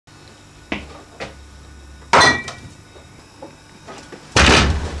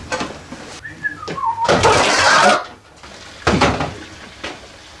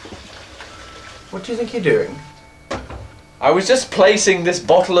What do you think you're doing? I was just placing this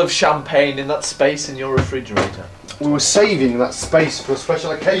bottle of champagne in that space in your refrigerator. We were saving that space for a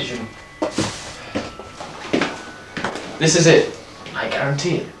special occasion. This is it. I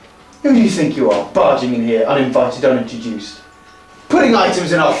guarantee it. Who do you think you are, barging in here, uninvited, unintroduced? Putting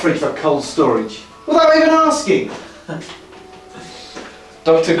items in our fridge for cold storage, without even asking.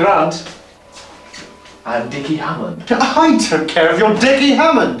 Dr. Grant, I'm Dickie Hammond. I don't care if you're Dickie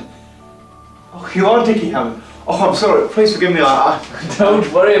Hammond. Oh, you are Dickie Hammond. Oh, I'm sorry. Please forgive me.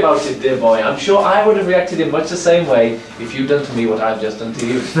 Don't worry about it, dear boy. I'm sure I would have reacted in much the same way if you'd done to me what I've just done to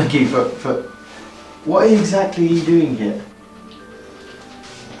you. Thank you for... What exactly are you doing here?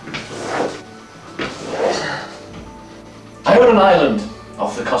 I own an island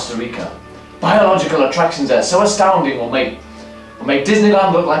off the Costa Rica. Biological attractions there so astounding will make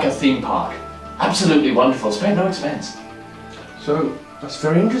Disneyland look like a theme park. Absolutely wonderful, spare no expense. So, that's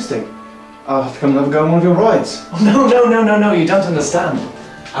very interesting. I'll have to come and have a go on one of your rides. Oh, no, you don't understand.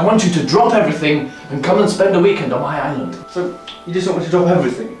 I want you to drop everything and come and spend a weekend on my island. So, you just want me to drop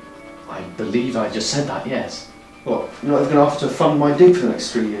everything? I believe I just said that, yes. What, you're not even going to have to fund my dig for the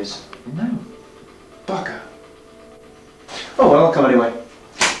next 3 years? No. Bugger. Oh well, I'll come anyway.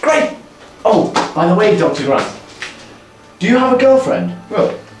 Great! Oh, by the way, Dr. Grant, do you have a girlfriend?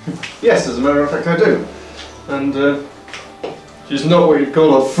 Well, yes, as a matter of fact I do. And, she's not what you'd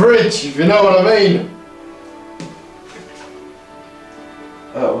call a fridge, if you know what I mean.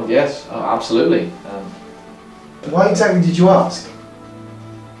 Well, yes, absolutely. Why exactly did you ask?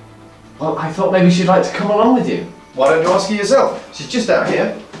 Well, I thought maybe she'd like to come along with you. Why don't you ask her yourself? She's just out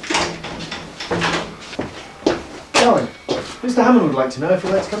here. Darling, Mr. Hammond would like to know if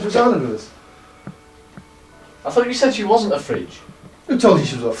you'd like to come to his island with us. I thought you said she wasn't a fridge. Who told you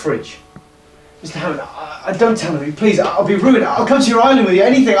she was a fridge? Mr. Hammond, I don't tell me, please. I'll be ruined. I'll come to your island with you.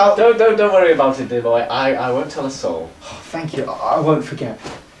 Anything. Don't worry about it, dear boy. I won't tell a soul. Oh, thank you. I won't forget.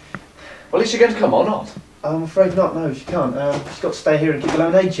 Well, is she going to come or not? I'm afraid not. No, she can't. She's got to stay here and keep the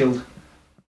lemonade chilled.